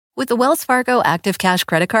With the Wells Fargo Active Cash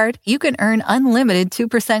Credit Card, you can earn unlimited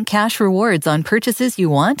 2% cash rewards on purchases you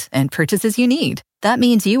want and purchases you need. That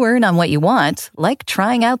means you earn on what you want, like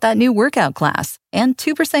trying out that new workout class, and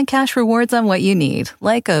 2% cash rewards on what you need,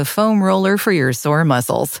 like a foam roller for your sore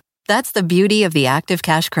muscles. That's the beauty of the Active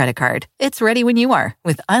Cash Credit Card. It's ready when you are,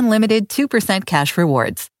 with unlimited 2% cash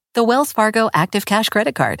rewards. The Wells Fargo Active Cash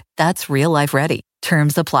Credit Card. That's real life ready.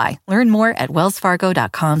 Terms apply. Learn more at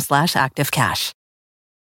wellsfargo.com/activecash.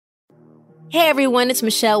 Hey everyone, it's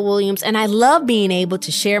Michelle Williams, and I love being able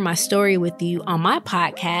to share my story with you on my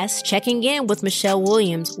podcast, Checking In with Michelle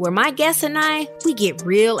Williams, where my guests and I, we get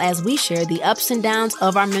real as we share the ups and downs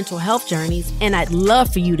of our mental health journeys, and I'd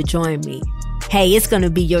love for you to join me. Hey, it's going to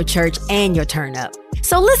be your church and your turn up.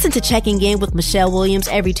 So listen to Checking In with Michelle Williams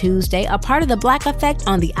every Tuesday, a part of the Black Effect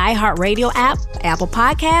on the iHeartRadio app, Apple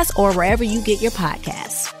Podcasts, or wherever you get your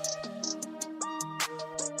podcasts.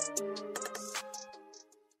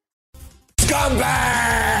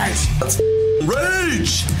 Scumbags!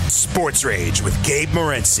 Rage! Sports Rage with Gabe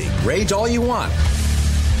Morency. Rage all you want.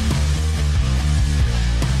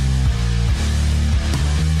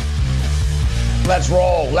 Let's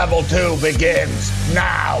roll. Level 2 begins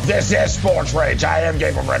now. This is Sports Rage. I am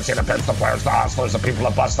Gabe Morency, the Pimps, the Players, the Hustlers, the people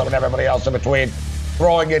that bust them, and everybody else in between.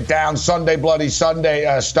 Throwing it down Sunday, Bloody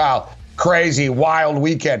Sunday style. Crazy, wild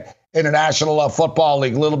weekend in the National Football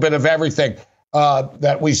League. A little bit of everything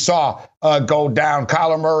that we saw go down.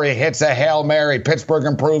 Kyler Murray hits a Hail Mary. Pittsburgh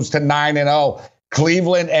improves to 9-0.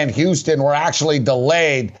 Cleveland and Houston were actually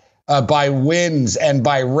delayed by winds and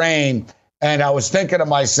by rain. And I was thinking to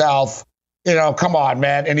myself, you know, come on,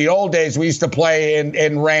 man. In the old days, we used to play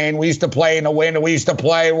in rain. We used to play in the wind. And we used to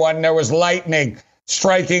play when there was lightning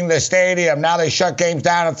striking the stadium. Now they shut games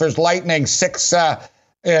down if there's lightning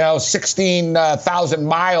 16,000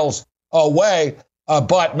 miles away.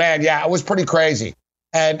 But, man, yeah, it was pretty crazy.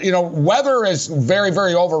 And, you know, weather is very,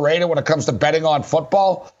 very overrated when it comes to betting on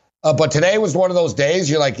football. But today was one of those days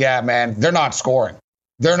you're like, yeah, man, they're not scoring.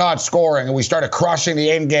 They're not scoring. And we started crushing the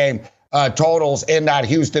in-game totals in that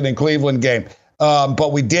Houston and Cleveland game.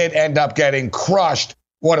 But we did end up getting crushed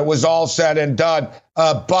when it was all said and done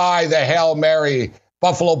by the Hail Mary.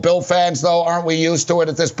 Buffalo Bill fans, though, aren't we used to it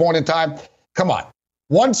at this point in time? Come on.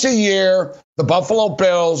 Once a year, the Buffalo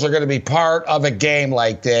Bills are going to be part of a game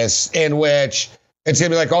like this in which it's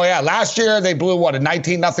going to be like, oh, yeah, last year they blew, a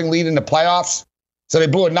 19-0 lead in the playoffs? So they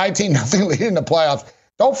blew a 19-0 lead in the playoffs.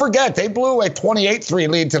 Don't forget, they blew a 28-3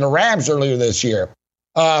 lead to the Rams earlier this year.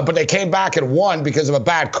 But they came back and won because of a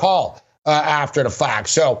bad call after the fact.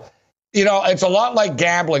 So, you know, it's a lot like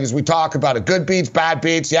gambling as we talk about it. Good beats, bad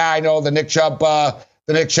beats. Yeah, I know the Nick Chubb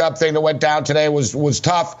thing that went down today was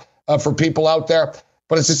tough for people out there.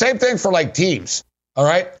 But it's the same thing for, like, teams, all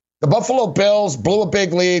right? The Buffalo Bills blew a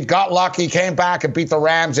big lead, got lucky, came back and beat the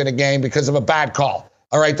Rams in a game because of a bad call.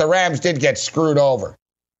 All right, the Rams did get screwed over.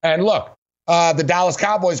 And look, the Dallas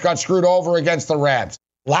Cowboys got screwed over against the Rams.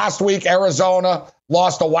 Last week, Arizona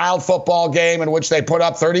lost a wild football game in which they put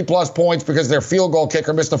up 30-plus points because their field goal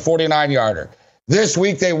kicker missed a 49-yarder. This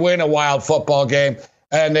week, they win a wild football game,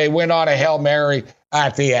 and they win on a Hail Mary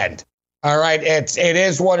at the end. All right, it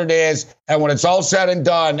is what it is, and when it's all said and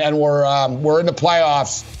done, and we're in the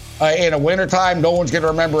playoffs in the wintertime, no one's going to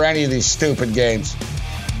remember any of these stupid games.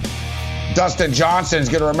 Dustin Johnson's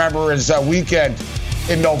going to remember his weekend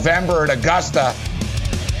in November at Augusta.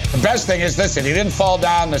 The best thing is, listen, he didn't fall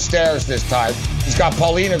down the stairs this time. He's got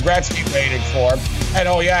Paulina Gretzky waiting for him, and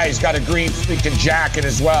oh yeah, he's got a green freaking jacket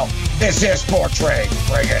as well. This is Sports Rage.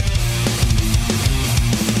 Bring it.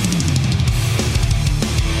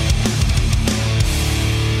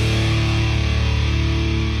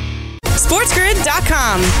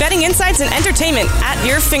 SportsGrid.com. Betting insights and entertainment at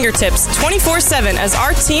your fingertips 24/7 as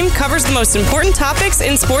our team covers the most important topics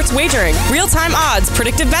in sports wagering. Real-time odds,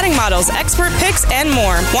 predictive betting models, expert picks, and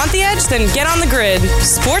more. Want the edge? Then get on the grid.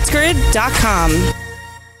 SportsGrid.com.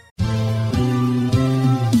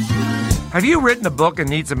 Have you written a book and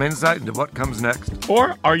need some insight into what comes next?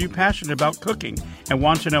 Or are you passionate about cooking and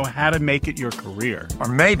want to know how to make it your career? Or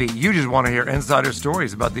maybe you just want to hear insider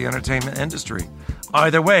stories about the entertainment industry.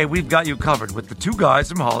 Either way, we've got you covered with the Two Guys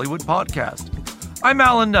from Hollywood podcast. I'm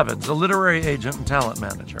Alan Nevins, a literary agent and talent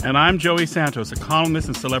manager. And I'm Joey Santos, a columnist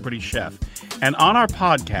and celebrity chef. And on our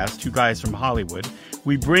podcast, Two Guys from Hollywood,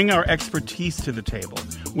 we bring our expertise to the table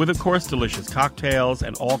with, of course, delicious cocktails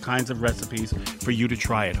and all kinds of recipes for you to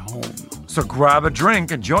try at home. So grab a drink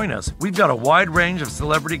and join us. We've got a wide range of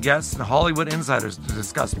celebrity guests and Hollywood insiders to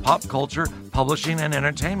discuss pop culture, publishing, and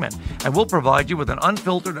entertainment. And we'll provide you with an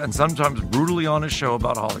unfiltered and sometimes brutally honest show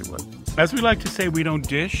about Hollywood. As we like to say, we don't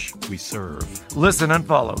dish, we serve. Listen and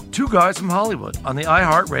follow Two Guys from Hollywood on the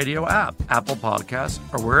iHeartRadio app, Apple Podcasts,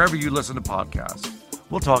 or wherever you listen to podcasts.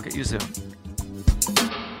 We'll talk at you soon.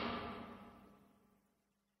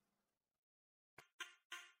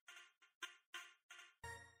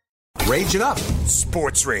 Rage it up.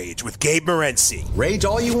 Sports Rage with Gabe Morency. Rage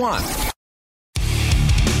all you want.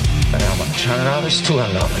 $100,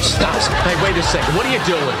 $200. Stop. Hey, wait a second. What are you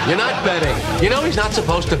doing? You're not betting. You know he's not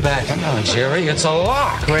supposed to bet. Come on, Jerry. It's a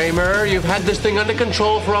lock. Kramer, you've had this thing under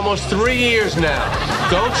control for almost 3 years now.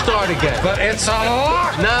 Don't start again. But it's a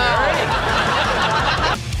lock. No.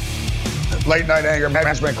 Late night anger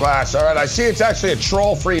management class. All right, I see it's actually a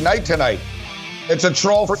troll-free night tonight. It's a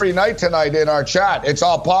troll-free night tonight in our chat. It's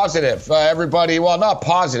all positive. Everybody, well, not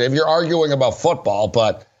positive. You're arguing about football,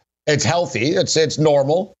 but it's healthy. It's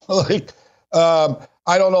normal.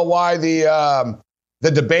 I don't know why the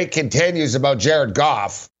debate continues about Jared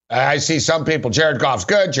Goff. I see some people, Jared Goff's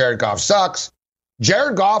good, Jared Goff sucks.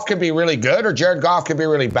 Jared Goff can be really good or Jared Goff can be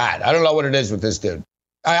really bad. I don't know what it is with this dude.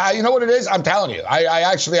 You know what it is? I'm telling you. I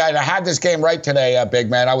had this game right today, big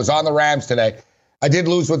man. I was on the Rams today. I did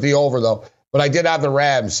lose with the over, though, but I did have the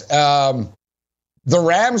Rams. The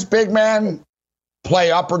Rams, big man,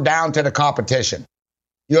 play up or down to the competition.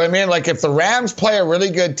 You know what I mean? Like, if the Rams play a really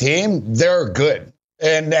good team, they're good,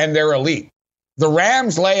 and they're elite. The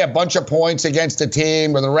Rams lay a bunch of points against a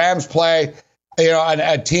team, or the Rams play,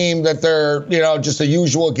 a team that they're, just a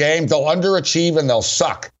usual game. They'll underachieve and they'll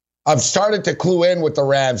suck. I've started to clue in with the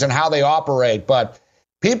Rams and how they operate, but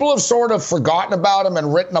people have sort of forgotten about them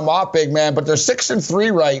and written them off, big man, but they're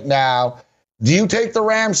 6-3 right now. Do you take the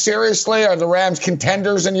Rams seriously? Are the Rams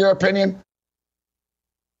contenders in your opinion?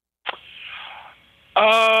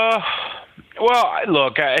 Well,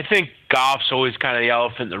 look, I think Goff's always kind of the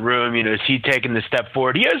elephant in the room. Is he taking the step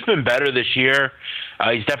forward? He has been better this year.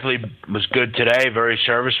 He's definitely was good today, very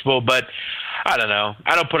serviceable, but I don't know.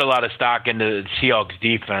 I don't put a lot of stock into the Seahawks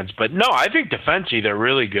defense, but no, I think defensively they're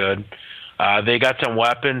really good. They got some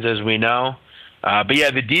weapons, as we know. But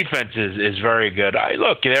yeah, the defense is very good.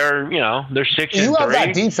 Look, they're 6-3. You have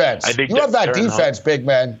that defense. You have that defense, big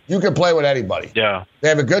man. You can play with anybody. Yeah. They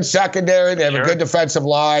have a good secondary. They have a good defensive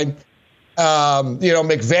line.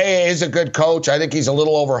 McVay is a good coach. I think he's a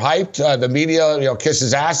little overhyped. The media, kiss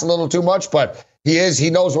his ass a little too much, but he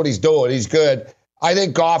knows what he's doing. He's good. I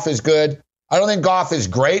think Goff is good. I don't think Goff is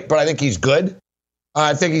great, but I think he's good.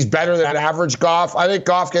 I think he's better than average Goff. I think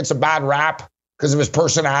Goff gets a bad rap because of his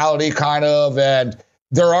personality, kind of, and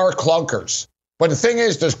there are clunkers. But the thing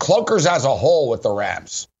is, there's clunkers as a whole with the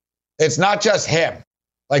Rams. It's not just him.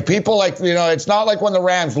 Like, people it's not like when the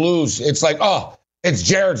Rams lose, it's like, oh, it's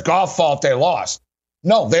Jared Goff's fault they lost.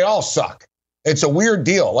 No, they all suck. It's a weird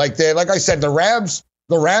deal. Like I said, the Rams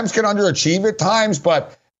can underachieve at times,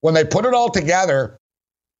 but when they put it all together,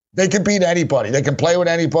 they can beat anybody. They can play with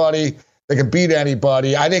anybody. They can beat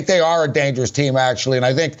anybody. I think they are a dangerous team, actually, and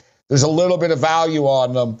I think there's a little bit of value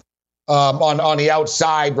on them on the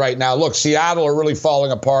outside right now. Look, Seattle are really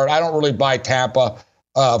falling apart. I don't really buy Tampa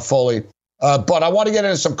fully. But I want to get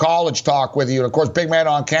into some college talk with you. And, of course, big man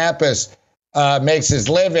on campus makes his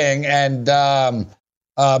living and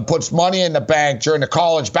puts money in the bank during the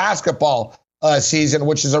college basketball season,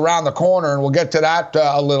 which is around the corner. And we'll get to that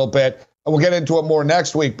a little bit. And we'll get into it more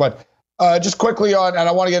next week. But just quickly on, and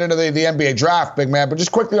I want to get into the NBA draft, big man, but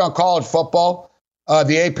just quickly on college football.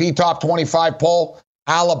 The AP Top 25 poll,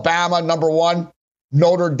 Alabama, number 1,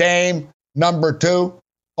 Notre Dame, number 2,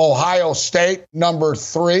 Ohio State, number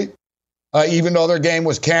 3. Even though their game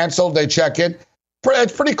was canceled, they check in.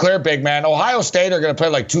 It's pretty clear, big man. Ohio State are going to play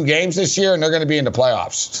like 2 games this year, and they're going to be in the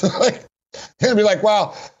playoffs. They're going to be like,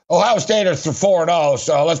 well, Ohio State are 4-0,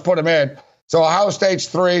 so let's put them in. So Ohio State's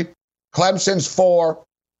 3, Clemson's 4,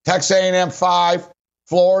 Texas A&M 5,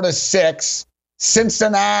 Florida 6,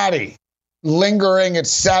 Cincinnati lingering at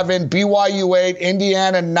 7, BYU 8,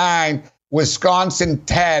 Indiana 9, Wisconsin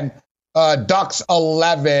 10, Ducks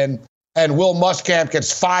 11, and Will Muschamp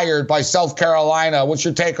gets fired by South Carolina. What's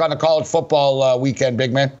your take on the college football weekend,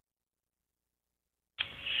 big man?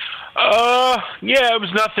 Yeah, it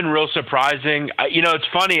was nothing real surprising. It's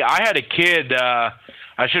funny. I had a kid. I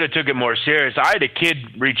should have took it more serious. I had a kid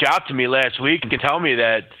reach out to me last week and tell me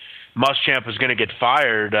that Muschamp was going to get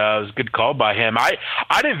fired. It was a good call by him. I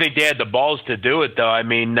didn't think they had the balls to do it, though. I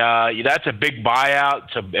mean, that's a big buyout.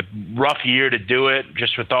 It's a rough year to do it,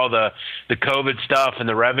 just with all the COVID stuff and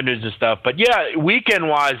the revenues and stuff. But, yeah,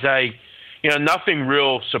 weekend-wise, nothing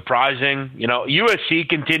real surprising. USC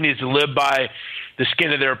continues to live by the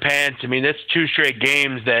skin of their pants. I mean, that's 2 straight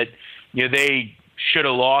games that, they should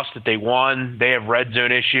have lost that they won. They have red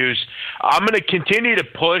zone issues. I'm going to continue to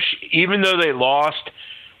push, even though they lost.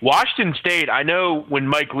 Washington State, I know when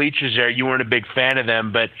Mike Leach was there, you weren't a big fan of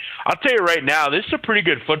them, but I'll tell you right now, this is a pretty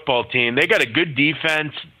good football team. They got a good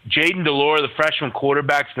defense. Jaden Delore, the freshman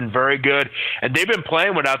quarterback, has been very good, and they've been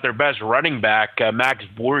playing without their best running back, Max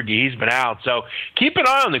Borghi. He's been out. So keep an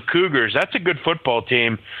eye on the Cougars. That's a good football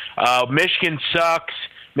team. Michigan sucks.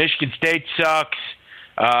 Michigan State sucks.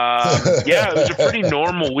 Yeah, it was a pretty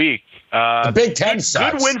normal week. The Big Ten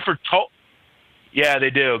sucks. Good win for Tulsa. Yeah, they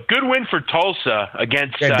do. Good win for Tulsa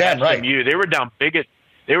against SMU. Right. They were down big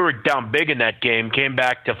in that game, came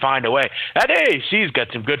back to find a way. That AAC's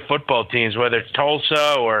got some good football teams, whether it's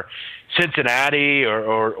Tulsa or Cincinnati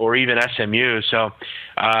or even SMU. So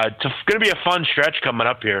it's going to be a fun stretch coming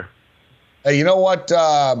up here. Hey, you know what?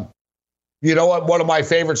 One of my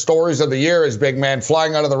favorite stories of the year is, big man,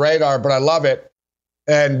 flying under the radar, but I love it.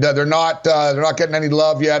 And they're not getting any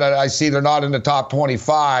love yet. I see they're not in the top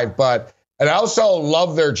 25, and I also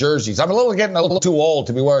love their jerseys. I'm getting a little too old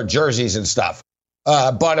to be wearing jerseys and stuff.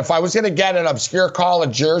 But if I was going to get an obscure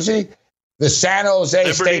college jersey, the San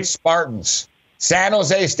Jose State Spartans. San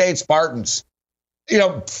Jose State Spartans.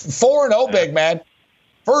 4-0, big man.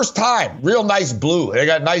 First time. Real nice blue. They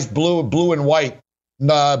got nice blue and white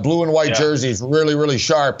jerseys. Really, really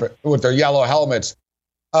sharp with their yellow helmets.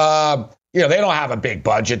 They don't have a big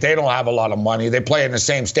budget. They don't have a lot of money. They play in the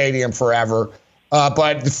same stadium forever.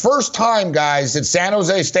 But the first time, guys, that San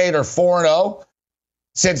Jose State are 4-0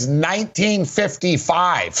 since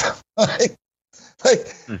 1955.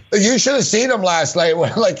 You should have seen them last night.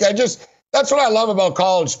 That's what I love about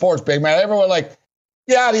college sports, big man. Everyone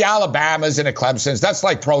the Alabamas and the Clemsons, that's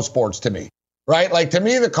like pro sports to me, right? Like, to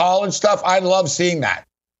me, the college stuff, I love seeing that.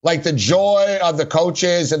 Like, the joy of the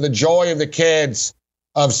coaches and the joy of the kids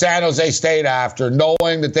of San Jose State after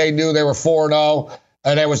knowing that they knew they were 4-0.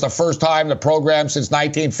 And it was the first time the program since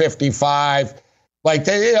 1955.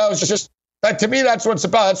 It's just that, to me, that's what it's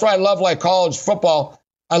about. That's why I love college football.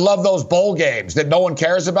 I love those bowl games that no one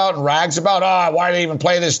cares about and rags about. Why do they even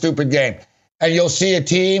play this stupid game? And you'll see a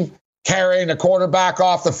team carrying a quarterback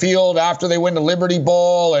off the field after they win the Liberty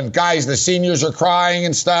Bowl, and guys, the seniors are crying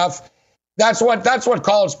and stuff. That's what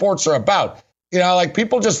college sports are about.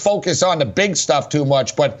 People just focus on the big stuff too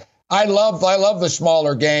much, but I love the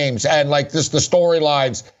smaller games and the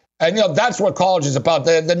storylines. And, that's what college is about.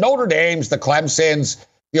 The Notre Dames, the Clemsons,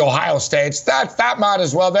 the Ohio States, that might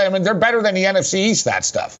as well. They're better than the NFC East, that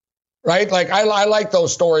stuff, right? I like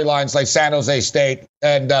those storylines like San Jose State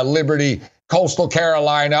and Liberty, Coastal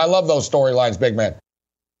Carolina. I love those storylines, big man.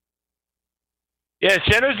 Yeah,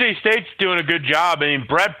 San Jose State's doing a good job.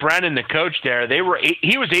 Brett Brennan, the coach there,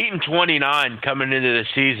 he was 8-29 coming into the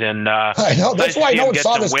season. I know. That's why no one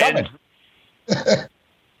saw this coming.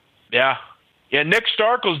 Yeah. Nick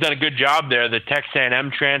Starkel's done a good job there. The Texas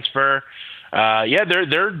A&M transfer.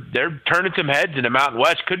 They're turning some heads in the Mountain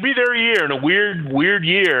West. Could be their year, in a weird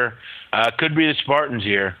year. Could be the Spartans'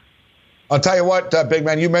 year. I'll tell you what, big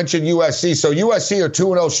man. You mentioned USC. So USC are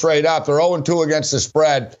 2-0 straight up. They're 0-2 against the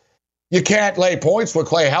spread. You can't lay points with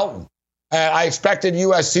Clay Helton. I expected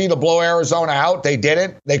USC to blow Arizona out. They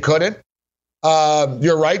didn't. They couldn't.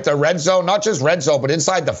 You're right. The red zone, not just red zone, but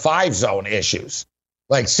inside the 5 zone issues.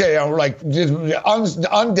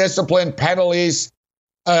 Undisciplined penalties.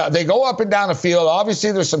 They go up and down the field.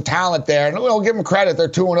 Obviously, there's some talent there. And we'll give them credit. They're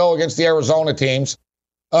 2-0 against the Arizona teams.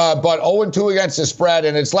 But 0-2 against the spread.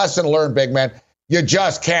 And it's lesson learned, big man. You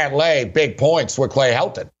just can't lay big points with Clay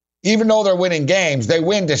Helton. Even though they're winning games, they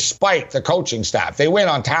win despite the coaching staff. They win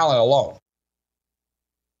on talent alone.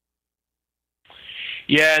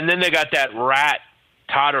 Yeah, and then they got that rat,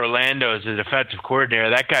 Todd Orlando, as the defensive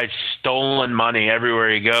coordinator. That guy's stolen money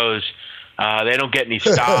everywhere he goes. They don't get any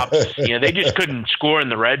stops. They just couldn't score in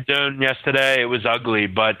the red zone yesterday. It was ugly.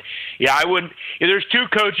 But, I wouldn't. There's 2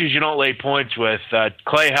 coaches you don't lay points with,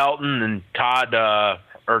 Clay Helton and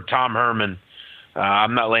Tom Herman.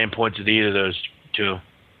 I'm not laying points with either of those 2.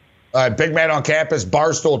 Big man on campus,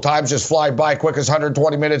 Barstool. Times just fly by quick as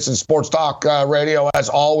 120 minutes in sports talk radio, as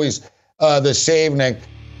always, this evening.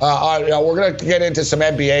 We're going to get into some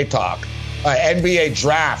NBA talk. NBA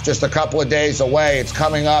draft just a couple of days away. It's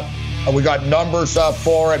coming up. We got numbers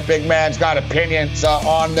for it. Big man's got opinions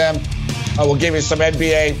on them. We'll give you some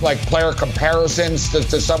NBA player comparisons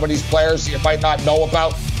to some of these players you might not know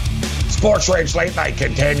about. Sports Rage Late Night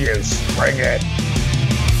continues. Bring it.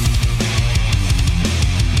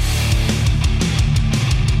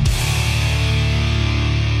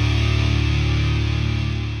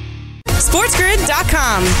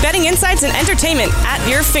 SportsGrid.com. Betting insights and entertainment at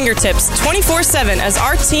your fingertips 24/7 as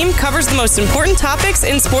our team covers the most important topics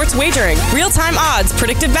in sports wagering. Real-time odds,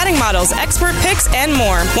 predictive betting models, expert picks, and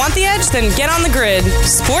more. Want the edge? Then get on the grid.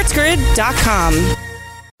 SportsGrid.com.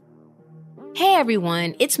 Hey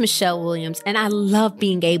everyone, it's Michelle Williams, and I love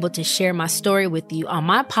being able to share my story with you on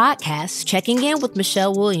my podcast, Checking In with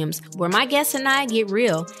Michelle Williams, where my guests and I get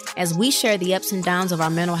real as we share the ups and downs of our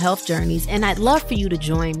mental health journeys, and I'd love for you to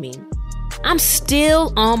join me. I'm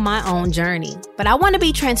still on my own journey, but I want to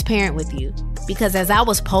be transparent with you because as I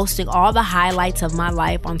was posting all the highlights of my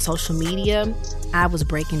life on social media, I was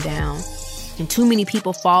breaking down. And too many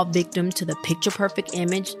people fall victim to the picture-perfect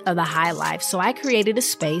image of the high life, so I created a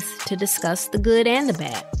space to discuss the good and the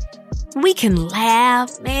bad. We can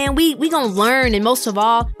laugh, man, we gonna learn, and most of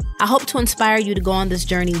all, I hope to inspire you to go on this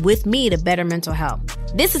journey with me to better mental health.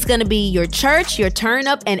 This is gonna be your church, your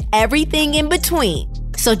turn-up, and everything in between.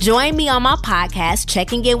 So join me on my podcast,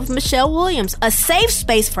 Checking In with Michelle Williams, a safe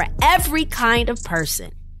space for every kind of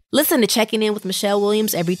person. Listen to Checking In with Michelle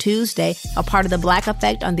Williams every Tuesday, a part of the Black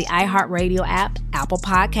Effect on the iHeartRadio app, Apple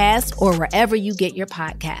Podcasts, or wherever you get your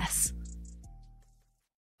podcasts.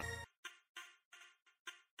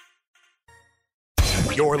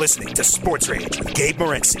 You're listening to Sports Rage with Gabe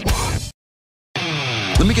Morency.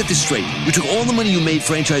 Let me get this straight. You took all the money you made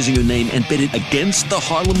franchising your name and bet it against the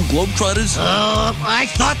Harlem Globetrotters? I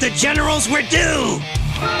thought the Generals were due.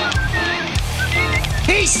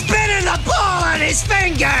 He's spinning the ball on his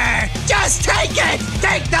finger! Just take it!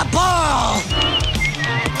 Take the ball!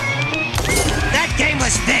 That game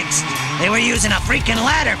was fixed. They were using a freaking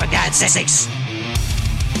ladder, for God's sakes.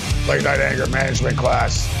 Late night anger management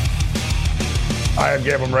class. I am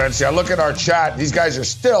Gabe Morency. I look at our chat. These guys are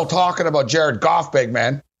still talking about Jared Goff, big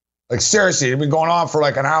man. Like, seriously, it's been going on for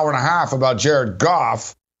like an hour and a half about Jared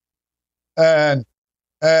Goff. And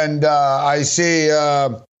I see...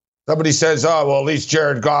 somebody says, oh, well, at least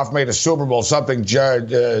Jared Goff made a Super Bowl, something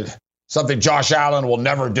Josh Allen will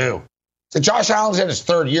never do. So Josh Allen's in his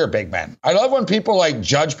third year, big man. I love when people, like,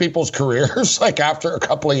 judge people's careers, like, after a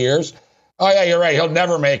couple of years. Oh, yeah, you're right. He'll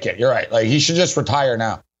never make it. You're right. Like, he should just retire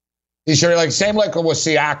now. He should, like, same like with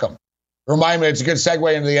Siakam. Remind me, it's a good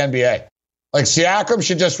segue into the NBA. Like, Siakam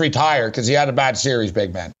should just retire because he had a bad series,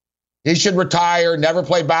 big man. He should retire, never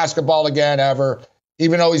play basketball again, ever.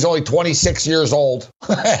 Even though he's only 26 years old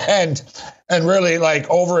and really like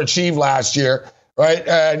overachieved last year, right?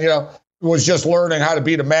 And, was just learning how to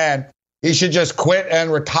be a man. He should just quit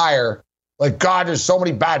and retire. Like, God, there's so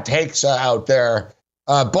many bad takes out there.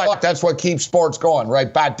 But that's what keeps sports going,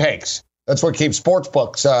 right? Bad takes. That's what keeps sports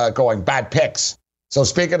books going, bad picks. So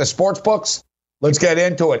speaking of sports books, let's get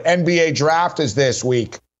into it. NBA draft is this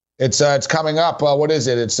week. It's coming up. What is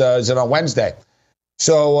it? Is it on Wednesday?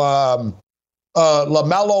 So,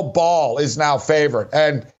 LaMelo Ball is now favorite.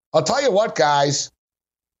 And I'll tell you what, guys,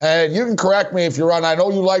 and you can correct me if you're wrong. I know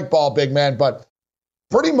you like ball, big man, but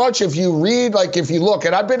pretty much if you read, like if you look,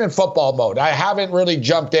 and I've been in football mode. I haven't really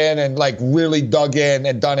jumped in and like really dug in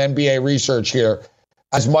and done NBA research here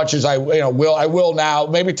as much as I will. I will now.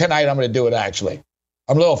 Maybe tonight I'm going to do it, actually.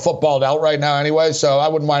 I'm a little footballed out right now anyway, so I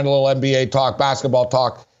wouldn't mind a little NBA talk, basketball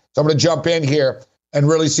talk. So I'm going to jump in here and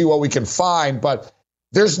really see what we can find. But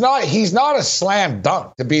he's not a slam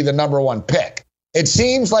dunk to be the number one pick. It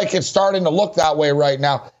seems like it's starting to look that way right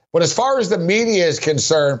now. But as far as the media is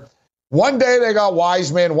concerned, one day they got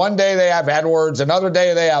Wiseman, one day they have Edwards, another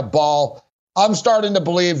day they have Ball. I'm starting to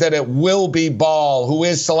believe that it will be Ball who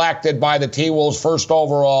is selected by the T-Wolves first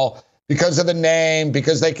overall because of the name,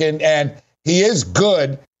 because they can, and he is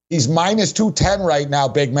good. He's minus 210 right now,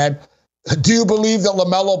 big man. Do you believe that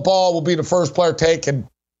LaMelo Ball will be the first player taken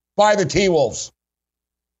by the T-Wolves?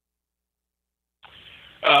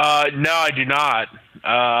 No, I do not.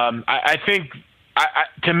 I think,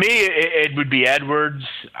 to me, it would be Edwards.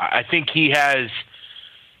 I think he has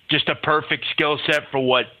just a perfect skill set for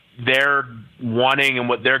what they're wanting and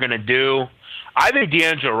what they're going to do. I think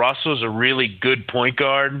D'Angelo Russell is a really good point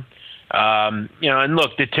guard. And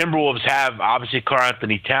look, the Timberwolves have obviously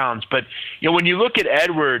Karl-Anthony Towns, but when you look at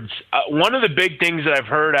Edwards, one of the big things that I've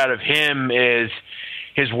heard out of him is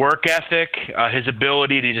his work ethic, his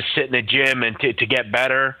ability to just sit in the gym and to get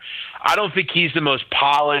better. I don't think he's the most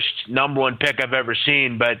polished number one pick I've ever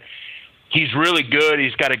seen, but he's really good.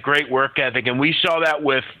 He's got a great work ethic, and we saw that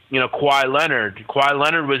with Kawhi Leonard. Kawhi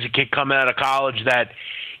Leonard was a kid coming out of college that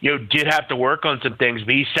did have to work on some things,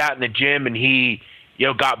 but he sat in the gym and he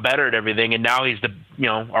got better at everything, and now he's the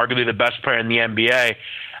arguably the best player in the NBA.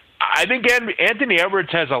 I think Anthony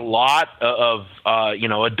Edwards has a lot of a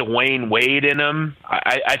Dwayne Wade in him.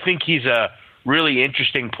 I think he's a really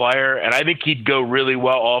interesting player, and I think he'd go really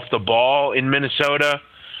well off the ball in Minnesota.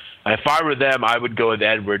 If I were them, I would go with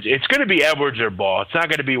Edwards. It's going to be Edwards or Ball. It's not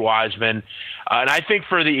going to be Wiseman. And I think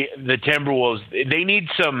for the Timberwolves, they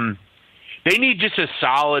need just a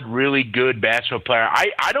solid, really good basketball player.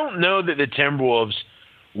 I don't know that the Timberwolves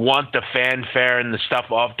want the fanfare and the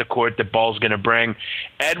stuff off the court that Ball's going to bring.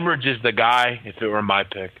 Edwards is the guy if it were my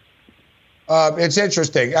pick. It's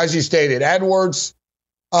interesting. As you stated, Edwards,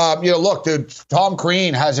 look, dude, Tom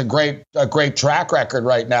Crean has a great track record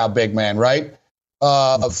right now, big man, right?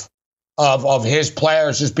 Of his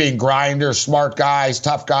players just being grinders, smart guys,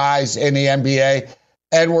 tough guys in the NBA.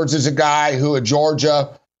 Edwards is a guy who at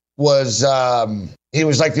Georgia was he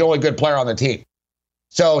was like the only good player on the team.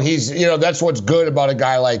 So he's, that's what's good about a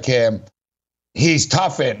guy like him. He's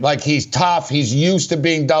toughened. Like, he's tough. He's used to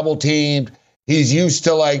being double teamed. He's used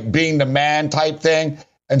to like being the man type thing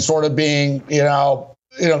and sort of being,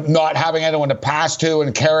 not having anyone to pass to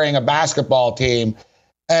and carrying a basketball team.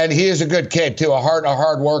 And he is a good kid too, a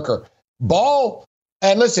hard worker. Ball,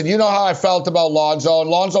 and listen, you know how I felt about Lonzo.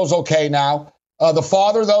 Lonzo's okay now. The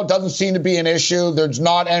father, though, doesn't seem to be an issue. There's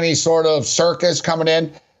not any sort of circus coming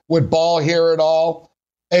in with Ball here at all.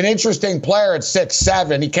 An interesting player at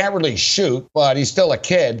 6'7". He can't really shoot, but he's still a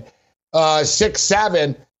kid.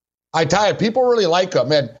 6'7". I tell you, people really like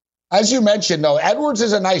him. And as you mentioned, though, Edwards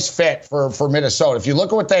is a nice fit for Minnesota. If you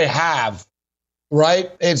look at what they have, right,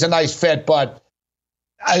 it's a nice fit. But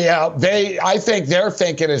I think they're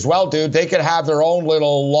thinking as well, dude, they could have their own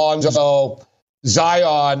little Lonzo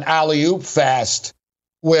Zion alley-oop fest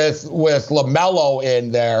with LaMelo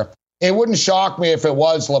in there. It wouldn't shock me if it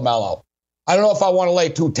was LaMelo. I don't know if I want to lay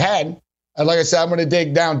 210. And like I said, I'm going to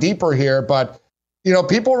dig down deeper here. But,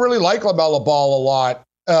 people really like LaMelo Ball a lot.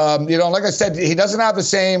 Like I said, he doesn't have the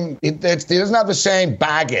same he doesn't have the same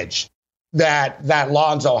baggage that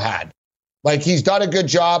Lonzo had. Like, he's done a good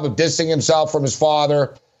job of distancing himself from his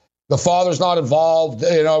father. The father's not involved,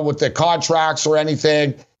 with the contracts or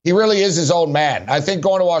anything. He really is his own man. I think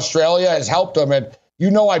going to Australia has helped him. And,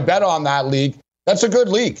 I bet on that league. That's a good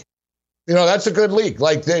league. That's a good league.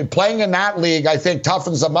 Like, playing in that league, I think,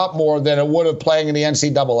 toughens them up more than it would have playing in the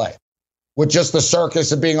NCAA. With just the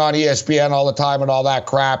circus of being on ESPN all the time and all that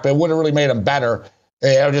crap, it would have really made them better.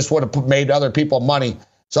 It just would have made other people money.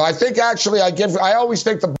 So I think actually I always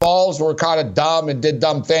think the Balls were kind of dumb and did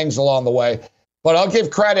dumb things along the way. But I'll give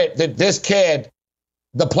credit that this kid,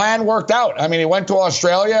 the plan worked out. I mean, he went to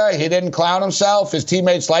Australia. He didn't clown himself. His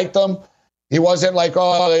teammates liked him. He wasn't like,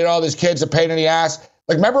 this kid's a pain in the ass.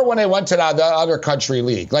 Like, remember when they went to the other country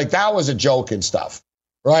league? Like, that was a joke and stuff,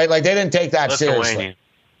 right? Like, they didn't take that seriously.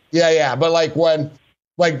 Yeah. But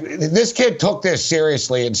this kid took this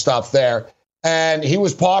seriously and stuff there. And he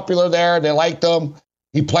was popular there. They liked him.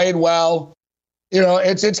 He played well.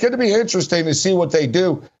 It's going to be interesting to see what they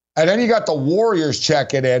do. And then you got the Warriors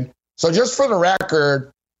checking in. So just for the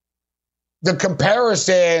record, the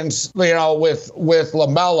comparisons, with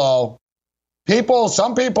LaMelo,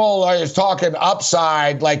 some people are talking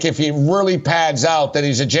upside, like if he really pads out, that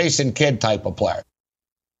he's a Jason Kidd type of player.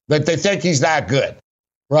 That they think he's that good.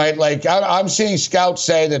 Right? Like, I'm seeing scouts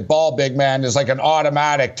say that Ball, big man, is like an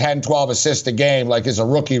automatic 10, 12 assists a game, like as a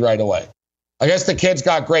rookie right away. I guess the kid's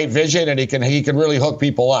got great vision and he can really hook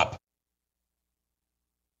people up.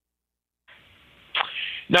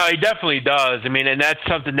 No, he definitely does. I mean, and that's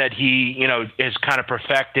something that he, is kind of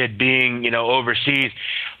perfected being, overseas.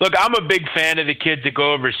 Look, I'm a big fan of the kids that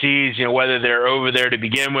go overseas, whether they're over there to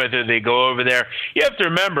begin with or they go over there. You have to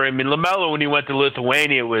remember, I mean, LaMelo, when he went to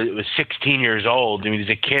Lithuania, was 16 years old. I mean, he's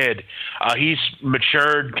a kid. He's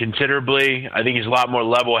matured considerably. I think he's a lot more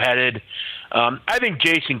level-headed. I think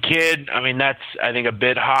Jason Kidd, that's, a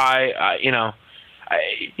bit high.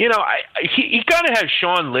 He kind of has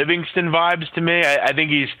Sean Livingston vibes to me. I think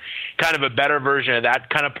he's kind of a better version of that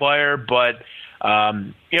kind of player, but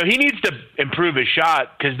he needs to improve his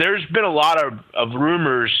shot because there's been a lot of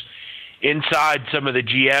rumors inside some of the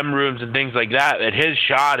GM rooms and things like that his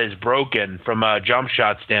shot is broken from a jump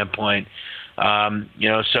shot standpoint.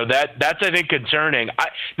 So that's I think concerning.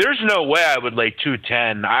 There's no way I would lay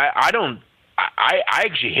 210. I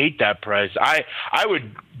actually hate that price. I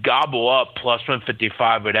would gobble up plus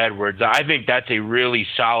 155 with Edwards. I think that's a really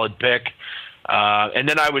solid pick. And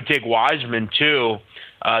then I would take Wiseman too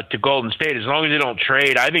to Golden State. As long as they don't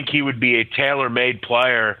trade, I think he would be a tailor-made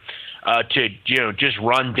player to just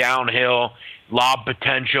run downhill, lob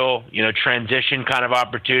potential, transition kind of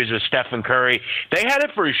opportunities with Stephen Curry. They had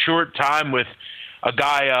it for a short time with a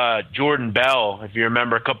guy, Jordan Bell, if you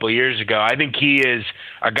remember a couple of years ago. I think he is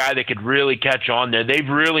a guy that could really catch on there. They've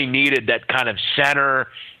really needed that kind of center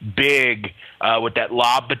big with that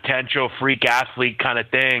lob potential, freak athlete kind of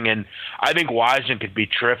thing. And I think Wiseman could be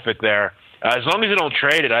terrific there. As long as they don't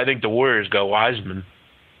trade it, I think the Warriors go Wiseman.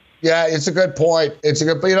 Yeah, it's a good point. The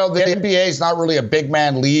NBA is not really a big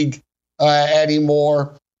man league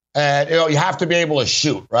anymore. And, you have to be able to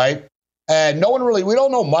shoot, right? And we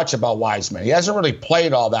don't know much about Wiseman. He hasn't really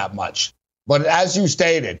played all that much. But as you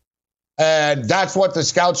stated, and that's what the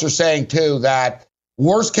scouts are saying too, that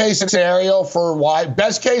worst case scenario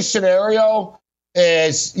best case scenario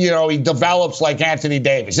is, he develops like Anthony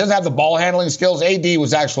Davis. He doesn't have the ball handling skills. AD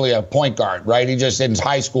was actually a point guard, right? He just in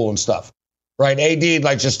high school and stuff, right?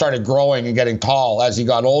 AD just started growing and getting tall as he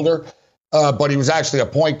got older. But he was actually a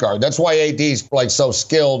point guard. That's why AD's so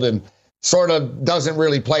skilled and sort of doesn't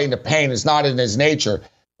really play in the paint. It's not in his nature.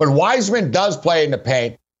 But Wiseman does play in the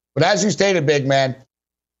paint. But as you stated, big man,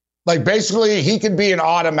 basically he can be an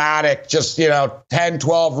automatic, just, 10,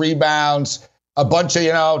 12 rebounds, a bunch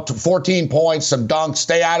of, 14 points, some dunks,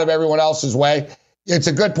 stay out of everyone else's way. It's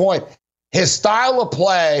a good point. His style of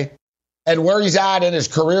play and where he's at in his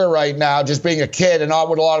career right now, just being a kid and not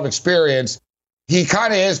with a lot of experience, he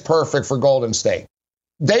kind of is perfect for Golden State.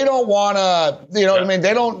 They don't want to, what I mean?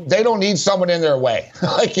 They don't need someone in their way.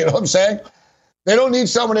 You know what I'm saying? They don't need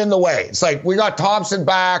someone in the way. It's we got Thompson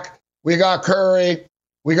back. We got Curry.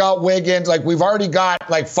 We got Wiggins. We've already got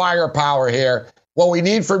firepower here. What we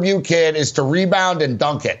need from you, kid, is to rebound and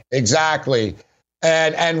dunk it. Exactly.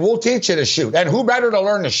 And we'll teach you to shoot. And who better to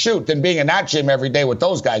learn to shoot than being in that gym every day with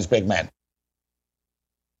those guys, big man?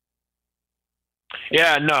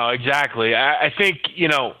 Yeah, no, exactly. I think,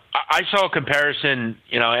 I saw a comparison,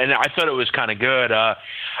 and I thought it was kind of good. I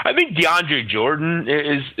think DeAndre Jordan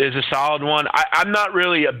is a solid one. I'm not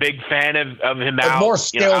really a big fan of him more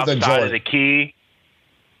skilled than Jordan. Of the key.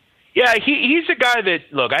 Yeah, he's a guy that,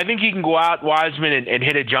 look, I think he can go out, Wiseman, and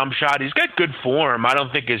hit a jump shot. He's got good form. I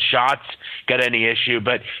don't think his shots got any issue,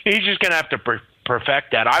 but he's just going to have to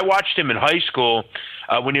perfect that. I watched him in high school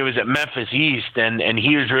when he was at Memphis East, and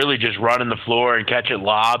he was really just running the floor and catching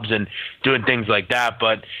lobs and doing things like that.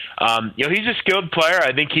 But, he's a skilled player.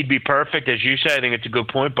 I think he'd be perfect. As you say, I think it's a good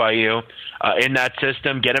point by you. In that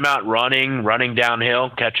system, get him out running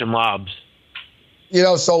downhill, catching lobs.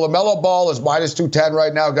 So LaMelo Ball is minus 210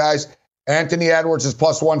 right now, guys. Anthony Edwards is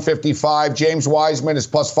plus 155. James Wiseman is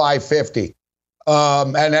plus 550.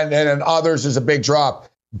 And then others is a big drop.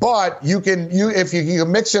 But if you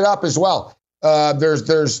can mix it up as well.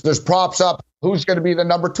 There's props up. Who's going to be the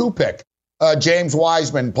number 2 pick? James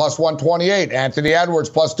Wiseman plus 128. Anthony Edwards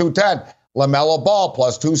plus 210. LaMelo Ball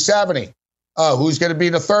plus 270. Who's going to be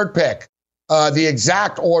the 3rd pick? The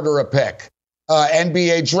exact order of pick.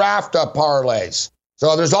 NBA draft parlays.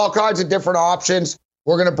 So there's all kinds of different options.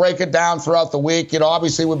 We're going to break it down throughout the week.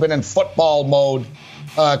 Obviously we've been in football mode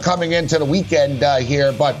coming into the weekend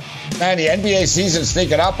here. But, man, the NBA season's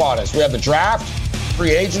sneaking up on us. We have the draft.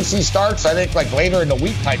 Free agency starts, I think, later in the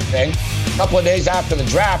week type thing. A couple of days after the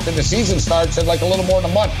draft, and the season starts in a little more than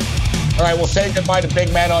a month. All right, we'll say goodbye to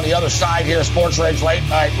Big Man on the other side here. Sports Rage Late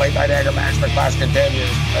Night anger management class continues.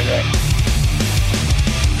 Okay.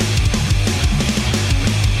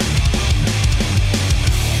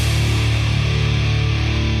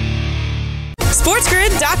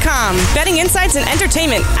 SportsGrid.com. Betting insights and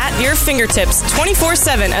entertainment at your fingertips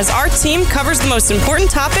 24/7 as our team covers the most important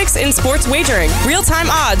topics in sports wagering. Real-time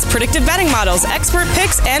odds, predictive betting models, expert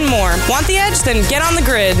picks, and more. Want the edge? Then get on the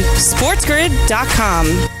grid.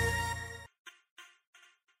 SportsGrid.com.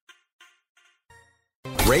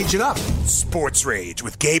 Rage it up. Sports Rage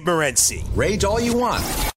with Gabe Morency. Rage all you want.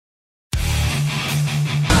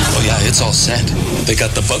 Oh, yeah, it's all set. They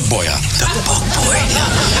got the bug boy out. The bug boy? Yeah.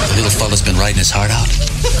 The little fella's been riding his heart out.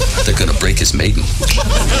 They're gonna break his maiden.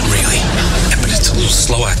 Really? Yeah, but it's a little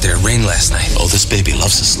slow out there. It rained last night. Oh, this baby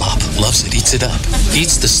loves the slop. Loves it. Eats it up.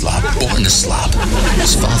 Eats the slop. Born to slop.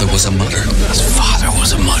 His father was a mutter. His father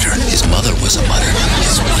was a mutter. His mother was a mutter.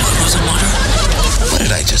 His mother was a mutter. What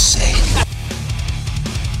did I just say?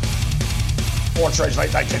 Sports Rage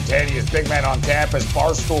Late Night continues. Big Man on campus.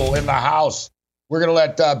 Barstool in the house. We're going to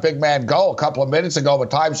let Big Man go a couple of minutes ago,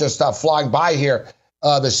 but time's just flying by here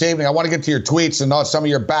this evening. I want to get to your tweets and some of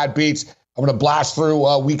your bad beats. I'm going to blast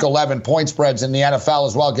through Week 11 point spreads in the NFL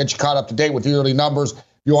as well, get you caught up to date with the early numbers. If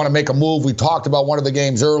you want to make a move, we talked about one of the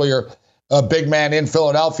games earlier. Big Man in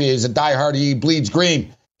Philadelphia is a diehard. He bleeds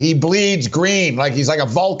green. He bleeds green like he's like a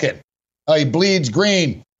Vulcan. He bleeds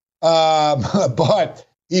green. But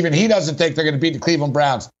even he doesn't think they're going to beat the Cleveland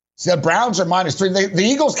Browns. The Browns are -3. The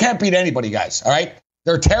Eagles can't beat anybody, guys, all right?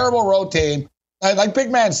 They're a terrible road team. like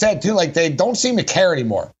Big Man said too, like they don't seem to care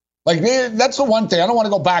anymore. Like that's the one thing. I don't want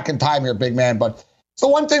to go back in time here, Big Man, but it's the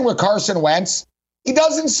one thing with Carson Wentz. He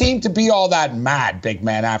doesn't seem to be all that mad, Big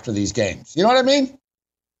Man, after these games. You know what I mean?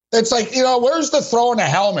 It's like, where's the throwing the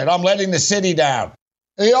helmet? I'm letting the city down.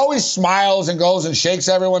 And he always smiles and goes and shakes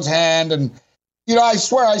everyone's hand. And, I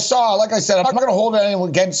swear I saw, like I said, I'm not going to hold anyone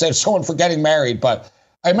against someone for getting married, but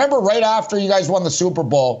I remember right after you guys won the Super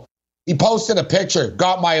Bowl, he posted a picture,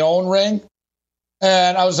 got my own ring.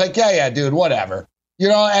 And I was like, yeah, dude, whatever.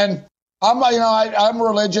 And I'm like, I'm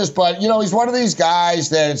religious, but, he's one of these guys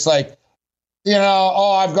that it's like,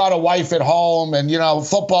 I've got a wife at home and,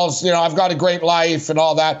 football's, I've got a great life and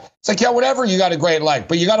all that. It's like, yeah, whatever, you got a great life,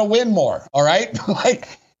 but you got to win more, all right? Like,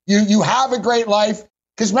 you have a great life.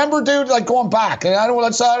 Because remember, dude, like going back, and I don't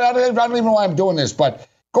even know why I'm doing this, but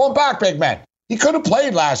going back, Big Man, he could have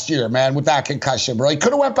played last year, man, with that concussion, bro. He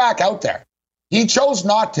could have went back out there. He chose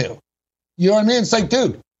not to. You know what I mean? It's like,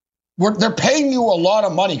 dude, they're paying you a lot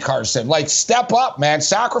of money, Carson. Like, step up, man.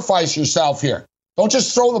 Sacrifice yourself here. Don't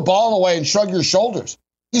just throw the ball away and shrug your shoulders.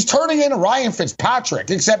 He's turning into Ryan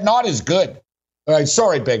Fitzpatrick, except not as good. All right,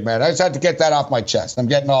 sorry, Big Man. I just had to get that off my chest. I'm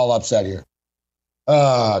getting all upset here.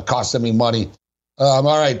 Costing me money. All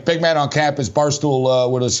right, Big Man on campus,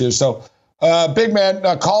 Barstool with us here. So, Big Man,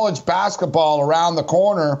 college basketball around the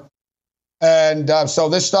corner. And so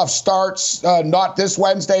this stuff starts not this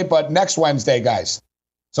Wednesday, but next Wednesday, guys.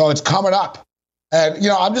 So it's coming up. And,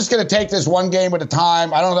 I'm just going to take this one game at a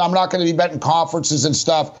time. I'm not going to be betting conferences and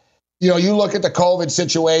stuff. You look at the COVID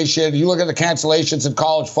situation, you look at the cancellations in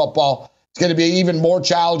college football. It's going to be even more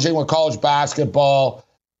challenging with college basketball.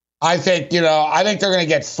 I think they're going to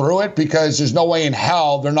get through it because there's no way in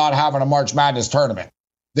hell they're not having a March Madness tournament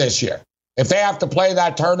this year. If they have to play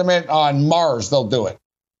that tournament on Mars, they'll do it.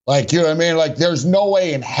 Like, you know what I mean? Like, there's no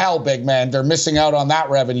way in hell, Big Man, they're missing out on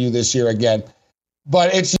that revenue this year again.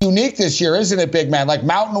 But it's unique this year, isn't it, Big Man? Like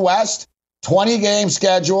Mountain West, 20-game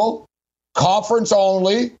schedule, conference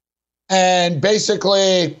only, and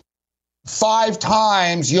basically 5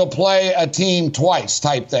 times you'll play a team twice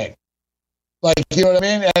type thing. Like, you know what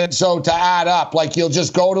I mean? And so to add up, like you'll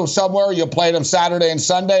just go to somewhere, you'll play them Saturday and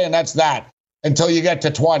Sunday, and that's that until you get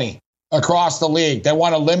to 20 across the league. They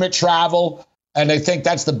want to limit travel, and they think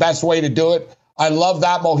that's the best way to do it. I love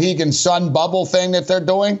that Mohegan Sun bubble thing that they're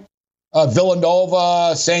doing.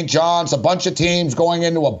 Villanova, St. John's, a bunch of teams going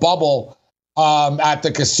into a bubble at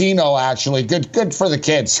the casino, actually. Good for the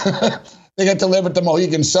kids. They get to live at the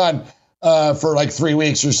Mohegan Sun for like 3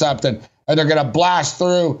 weeks or something, and they're going to blast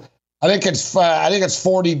through. I think it's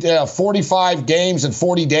 45 games in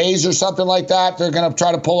 40 days or something like that. They're going to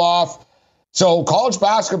try to pull off. So college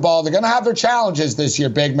basketball, they're going to have their challenges this year,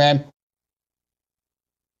 Big Man.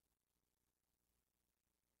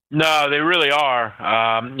 No, they really are.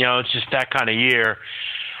 It's just that kind of year.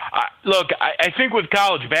 Look, I think with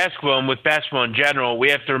college basketball and with basketball in general, we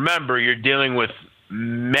have to remember you're dealing with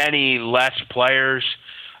many less players.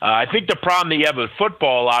 I think the problem that you have with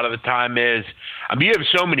football a lot of the time is, you have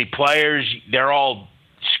so many players. They're all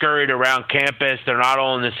scurried around campus. They're not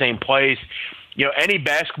all in the same place. Any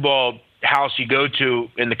basketball house you go to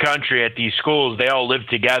in the country at these schools, they all live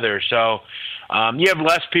together. So you have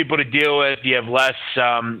less people to deal with. You have less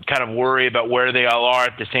kind of worry about where they all are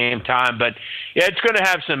at the same time. But, yeah, it's going to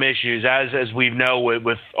have some issues, as we know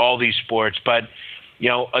with all these sports. But,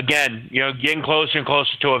 again, getting closer and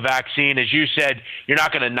closer to a vaccine. As you said, you're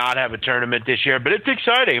not going to not have a tournament this year. But it's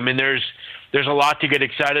exciting. There's a lot to get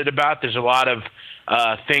excited about. There's a lot of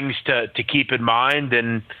things to keep in mind.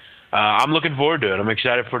 And I'm looking forward to it. I'm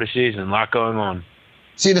excited for the season. A lot going on.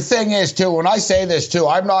 See, the thing is, too, when I say this, too,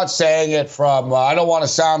 I'm not saying it from, I don't want to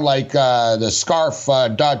sound like the scarf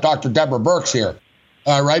Dr. Deborah Birx here.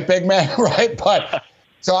 Right, Big Man? Right? But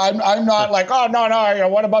so I'm not like, oh, no,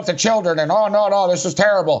 what about the children? And, oh, no, this is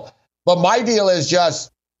terrible. But my deal is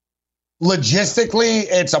just logistically,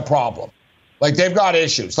 it's a problem. Like, they've got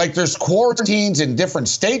issues. Like, there's quarantines in different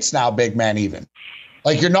states now, Big Man, even.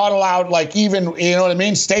 Like, you're not allowed, like, even, you know what I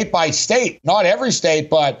mean, state by state. Not every state,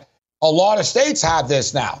 but a lot of states have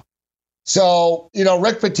this now. So,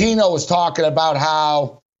 Rick Pitino was talking about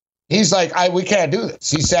how he's like, we can't do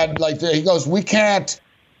this. He said, he goes, we can't.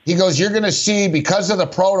 He goes, you're going to see, because of the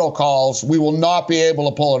protocols, we will not be able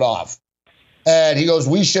to pull it off. And he goes,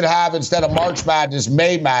 we should have, instead of March Madness,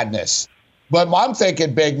 May Madness. But I'm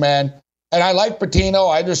thinking, Big Man, and I like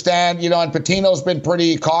Pitino. I understand, and Pitino's been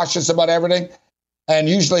pretty cautious about everything. And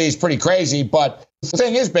usually he's pretty crazy. But the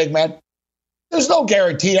thing is, Big Man, there's no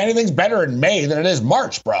guarantee anything's better in May than it is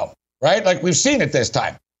March, bro. Right? Like, we've seen it this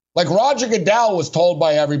time. Like, Roger Goodell was told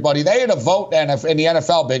by everybody, they had a vote in the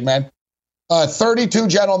NFL, Big Man. 32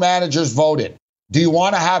 general managers voted. do you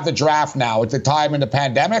want to have the draft now at the time in the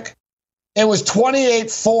pandemic? It was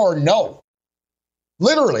 28-4 no.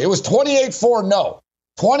 Literally, it was 28-4 no.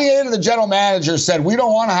 28 of the general managers said, we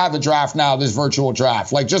don't want to have the draft now, this virtual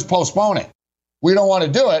draft. Like, just postpone it. We don't want to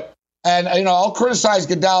do it. And, I'll criticize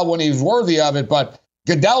Goodell when he's worthy of it, but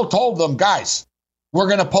Goodell told them, guys, we're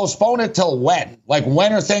going to postpone it till when? Like,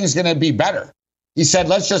 when are things going to be better? He said,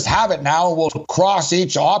 let's just have it now, and we'll cross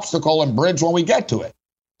each obstacle and bridge when we get to it.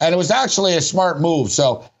 And it was actually a smart move.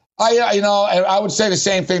 So, I would say the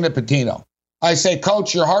same thing to Pitino. I say,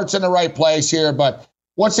 Coach, your heart's in the right place here, but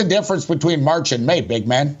what's the difference between March and May, big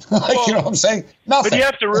man? You know what I'm saying? Nothing. But you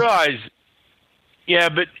have to realize,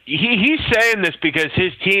 but he's saying this because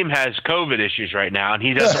his team has COVID issues right now, and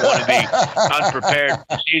he doesn't want to be unprepared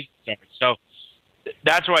for season start. So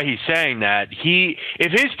that's why he's saying that.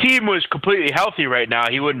 If his team was completely healthy right now,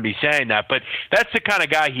 he wouldn't be saying that. But that's the kind of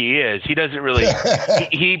guy he is. He doesn't really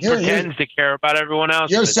he pretends to care about everyone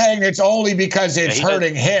else. You're saying it's only because it's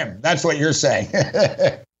hurting him. That's what you're saying.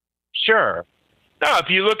 Sure. No,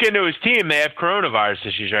 if you look into his team, they have coronavirus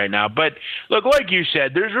issues right now. But, look, like you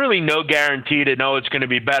said, there's really no guarantee to know it's going to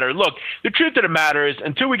be better. Look, the truth of the matter is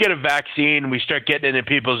until we get a vaccine, we start getting it in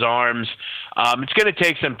people's arms, it's going to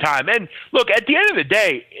take some time. And, look, at the end of the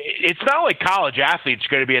day, it's not like college athletes are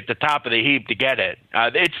going to be at the top of the heap to get it.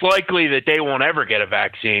 It's likely that they won't ever get a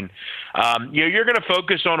vaccine. You're going to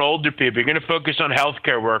focus on older people. You're going to focus on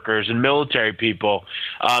healthcare workers and military people.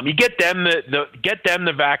 You get them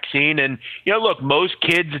the vaccine, and look, most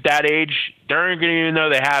kids at that age, they aren't going to even know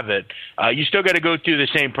they have it. You still got to go through the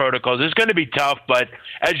same protocols. It's going to be tough, but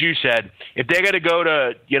as you said, if they got to go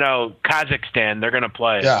to Kazakhstan, they're going to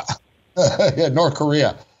play. Yeah, yeah, North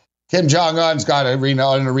Korea. Kim Jong-un's got an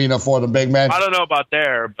arena for them, big man. I don't know about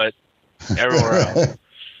there, but everywhere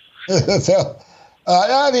else. So,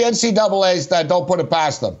 the NCAA's don't put it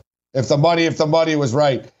past them. If the money was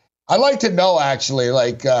right, I'd like to know actually.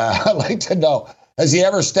 I'd like to know, has he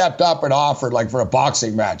ever stepped up and offered for a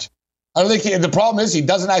boxing match? I don't think the problem is he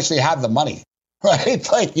doesn't actually have the money,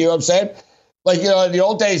 right? You know what I'm saying? In the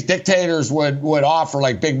old days, dictators would offer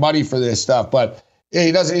big money for this stuff, but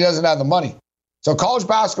he doesn't have the money. So college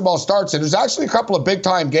basketball starts, and there's actually a couple of big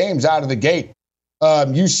time games out of the gate.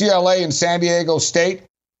 UCLA and San Diego State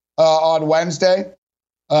on Wednesday.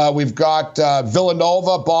 We've got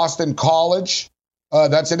Villanova, Boston College.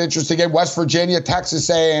 That's an interesting game. West Virginia, Texas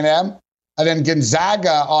A&M. And then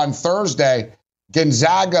Gonzaga on Thursday.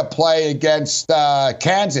 Gonzaga play against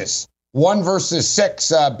Kansas. 1 versus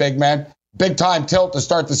 6, big man. Big time tilt to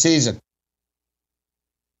start the season.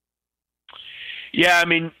 Yeah,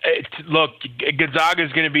 look, Gonzaga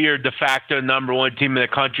is going to be your de facto number one team in the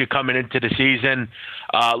country coming into the season.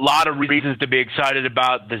 A lot of reasons to be excited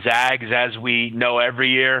about the Zags, as we know every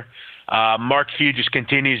year. Mark Few just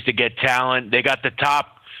continues to get talent. They got their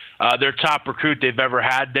top recruit they've ever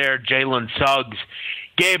had there, Jalen Suggs.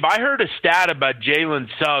 Gabe, I heard a stat about Jalen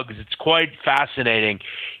Suggs. It's quite fascinating.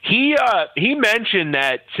 He mentioned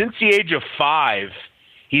that since the age of 5,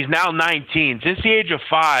 he's now 19. Since the age of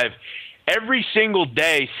 5, every single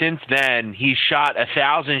day since then, he's shot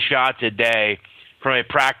 1,000 shots a day from a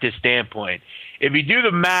practice standpoint. If you do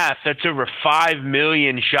the math, that's over 5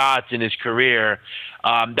 million shots in his career.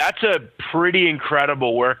 That's a pretty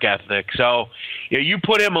incredible work ethic. So, you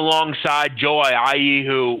put him alongside Joe Ayayi,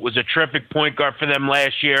 who was a terrific point guard for them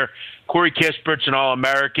last year. Corey Kispert's an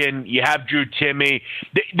All-American. You have Drew Timme.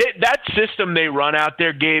 That system they run out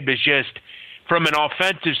there, Gabe, is just, from an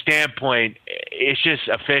offensive standpoint, it's just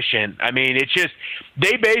efficient.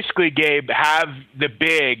 They basically, Gabe, have the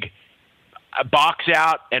big box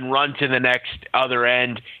out and run to the next other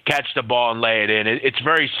end, catch the ball and lay it in. It's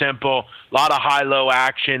very simple. A lot of high-low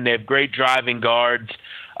action. They have great driving guards.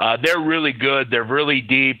 They're really good. They're really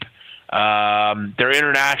deep. They're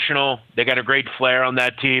international. They got a great flair on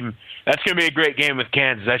that team. That's going to be a great game with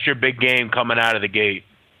Kansas. That's your big game coming out of the gate.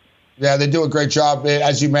 Yeah, they do a great job,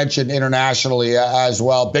 as you mentioned, internationally as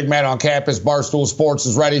well. Big man on campus, Barstool Sports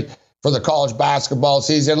is ready for the college basketball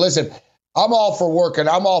season. Listen, I'm all for working.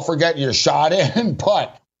 I'm all for getting your shot in,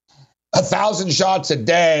 but 1,000 shots a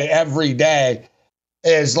day, every day,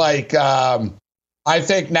 is I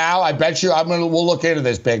think now, I bet you, we'll look into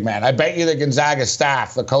this, big man. I bet you the Gonzaga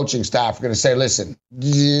staff, the coaching staff, are going to say, listen,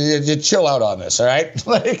 you chill out on this, all right?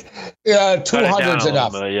 200's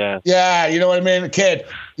enough. Yeah, you know what I mean? Kid,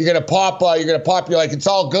 you're going to pop, you're like, it's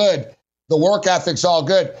all good. The work ethic's all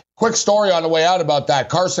good. Quick story on the way out about that.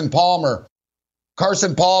 Carson Palmer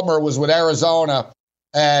was with Arizona,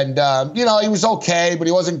 and he was okay, but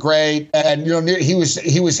he wasn't great, and he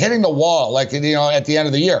was hitting the wall at the end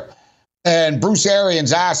of the year. And Bruce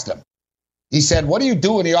Arians asked him. He said, "What do you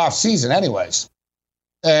do in the off season, anyways?"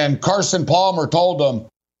 And Carson Palmer told him,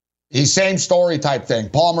 same story type thing.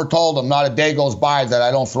 Palmer told him, not a day goes by that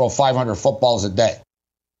I don't throw 500 footballs a day.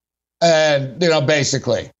 And,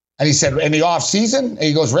 basically. And he said, in the off season? And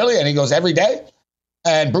he goes, really? And he goes, every day?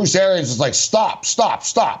 And Bruce Arians was like, stop.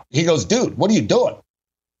 He goes, dude, what are you doing?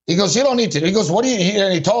 He goes, you don't need to. He goes, what do you,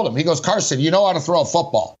 and he told him, he goes, Carson, you know how to throw a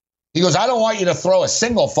football. He goes, I don't want you to throw a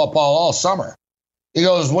single football all summer. He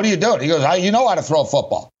goes, what are you doing? He goes, you know how to throw a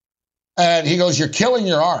football. And he goes, you're killing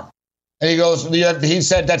your arm. And he goes, he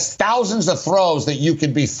said, that's thousands of throws that you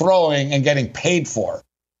could be throwing and getting paid for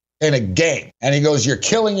in a game. And he goes, you're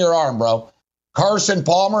killing your arm, bro. Carson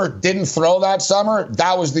Palmer didn't throw that summer.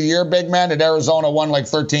 That was the year, big man, that Arizona won like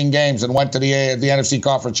 13 games and went to the NFC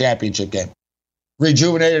Conference Championship game.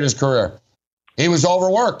 Rejuvenated his career. He was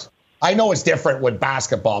overworked. I know it's different with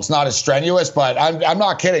basketball. It's not as strenuous, but I'm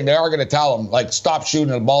not kidding. They are going to tell him, like, stop shooting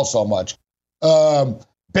the ball so much.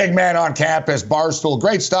 Big Man on Campus, Barstool.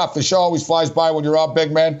 Great stuff. The show always flies by when you're up,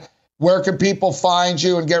 big man. Where can people find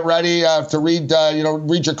you and get ready to read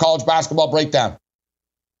your college basketball breakdown?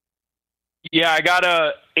 Yeah, I got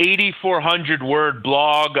a 8,400-word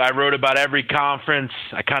blog. I wrote about every conference.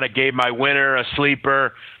 I kind of gave my winner, a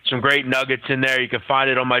sleeper, some great nuggets in there. You can find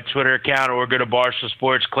it on my Twitter account or go to Barstool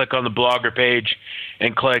Sports, click on the blogger page,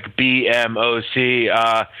 and click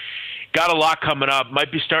BMOC. Got a lot coming up.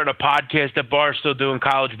 Might be starting a podcast at Barstool doing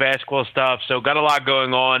college basketball stuff. So got a lot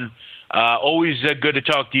going on. Always good to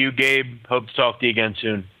talk to you, Gabe. Hope to talk to you again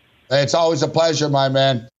soon. It's always a pleasure, my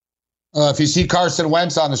man. If you see Carson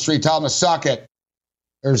Wentz on the street, tell him to suck it.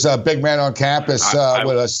 There's a Big Man on Campus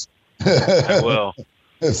with us. I will.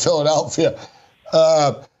 In Philadelphia.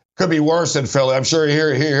 Could be worse in Philly. I'm sure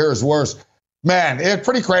here is worse. Man, it's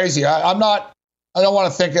pretty crazy. I don't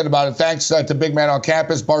want to think about it. Thanks to Big Man on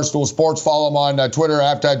Campus, Barstool Sports. Follow him on Twitter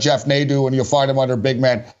after Jeff Nadeau, and you'll find him under Big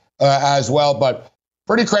Man as well. But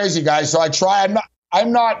pretty crazy, guys. So I try.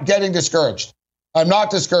 I'm not getting discouraged. I'm not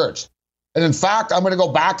discouraged. And in fact, I'm going to go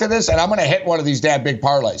back to this, and I'm going to hit one of these damn big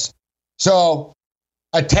parlays. So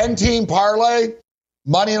a 10-team parlay,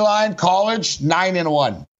 money line, college,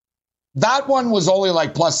 9-1. That one was only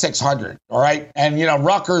like plus 600, all right? And,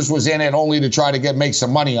 Rutgers was in it only to try to make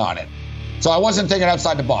some money on it. So I wasn't thinking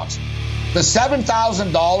outside the box. The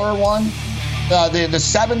 $7,000 one, the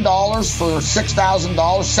 $7 for $6,000,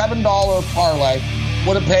 $7 parlay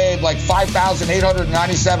would have paid like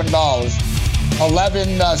 $5,897.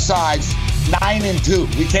 11 sides,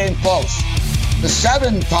 9-2. We came close. The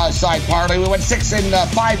 7-side parlay, we went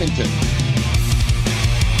 5-2.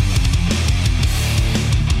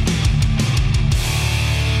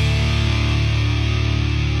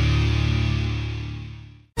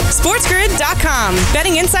 SportsGrid.com.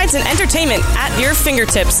 Betting insights and entertainment at your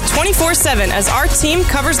fingertips 24/7 as our team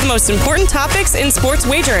covers the most important topics in sports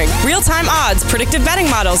wagering. Real-time odds, predictive betting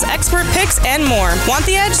models, expert picks, and more. Want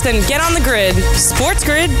the edge? Then get on the grid.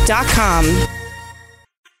 SportsGrid.com.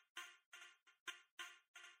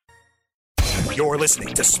 You're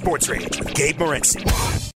listening to Sports Rage with Gabe Morency.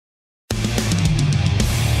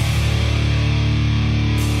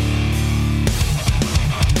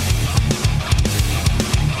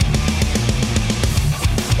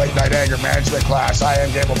 Late Night Anger Management class. I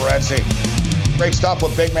am Gabe Morency. Great stuff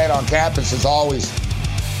with Big Man on Campus as always.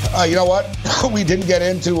 You know what? We didn't get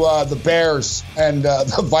into the Bears and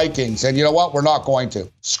the Vikings. And you know what? We're not going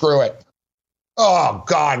to. Screw it. Oh,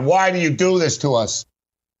 God. Why do you do this to us?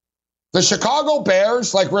 The Chicago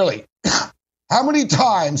Bears, like really, how many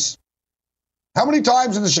times have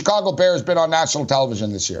the Chicago Bears been on national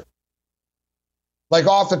television this year? Like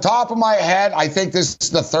off the top of my head, I think this is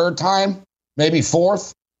the third time, maybe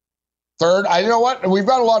fourth. Third, you know what? We've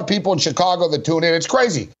got a lot of people in Chicago that tune in. It's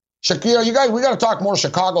crazy. You guys, we got to talk more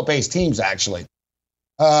Chicago-based teams, actually.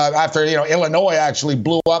 After, Illinois actually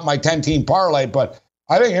blew up my 10-team parlay. But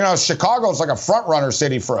I think, Chicago's like a front-runner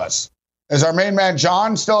city for us. Is our main man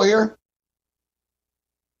John still here?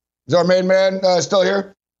 Is our main man still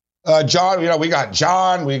here? John, we got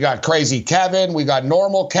John, we got Crazy Kevin, we got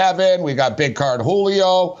Normal Kevin, we got Big Card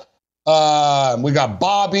Julio, we got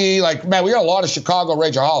Bobby. Like, man, we got a lot of Chicago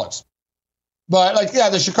Rageaholics. But,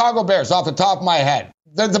 the Chicago Bears, off the top of my head,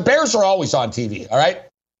 the Bears are always on TV, all right?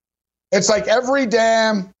 It's like every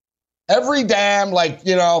damn,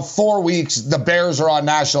 4 weeks, the Bears are on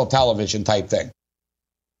national television type thing.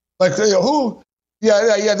 Like, who?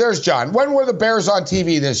 Yeah, there's John. When were the Bears on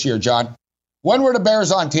TV this year, John? When were the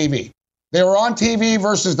Bears on TV? They were on TV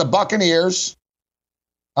versus the Buccaneers.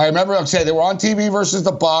 I remember I'm saying they were on TV versus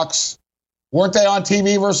the Bucs. Weren't they on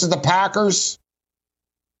TV versus the Packers?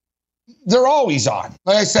 They're always on.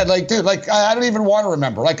 Like I said, dude, I don't even want to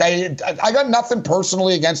remember. I got nothing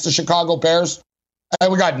personally against the Chicago Bears.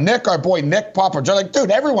 And we got Nick, our boy Nick Popper. Like,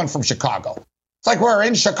 dude, everyone from Chicago. It's like we're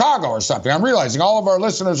in Chicago or something. I'm realizing all of our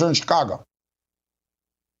listeners are in Chicago.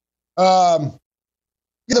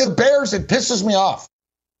 The Bears, it pisses me off.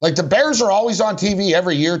 Like, the Bears are always on TV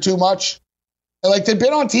every year too much. Like, they've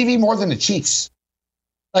been on TV more than the Chiefs.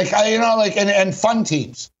 Like, and fun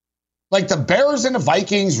teams. Like, the Bears and the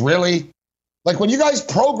Vikings, really? Like, when you guys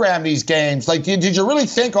program these games, like, did you really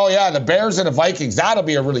think, oh, yeah, the Bears and the Vikings, that'll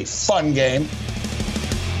be a really fun game?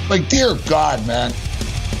 Like, dear God, man.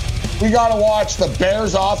 We got to watch the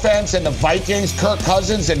Bears offense and the Vikings, Kirk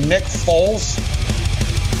Cousins and Nick Foles.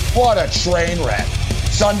 What a train wreck.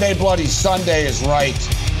 Sunday Bloody Sunday is right.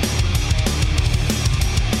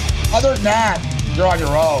 Other than that, you're on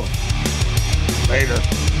your own. Later.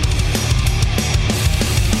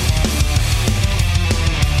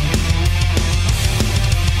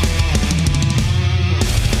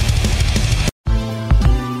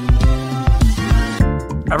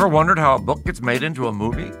 Ever wondered how a book gets made into a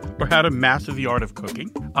movie? Or how to master the art of cooking?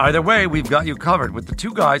 Either way, we've got you covered with the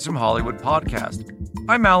Two Guys from Hollywood podcast.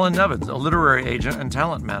 I'm Alan Nevins, a literary agent and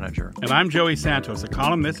talent manager. And I'm Joey Santos, a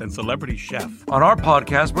columnist and celebrity chef. On our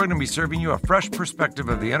podcast, we're going to be serving you a fresh perspective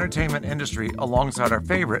of the entertainment industry alongside our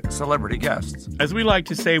favorite celebrity guests. As we like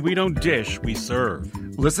to say, we don't dish, we serve.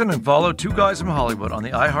 Listen and follow Two Guys from Hollywood on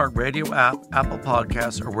the iHeartRadio app, Apple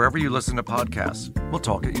Podcasts, or wherever you listen to podcasts. We'll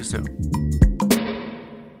talk at you soon.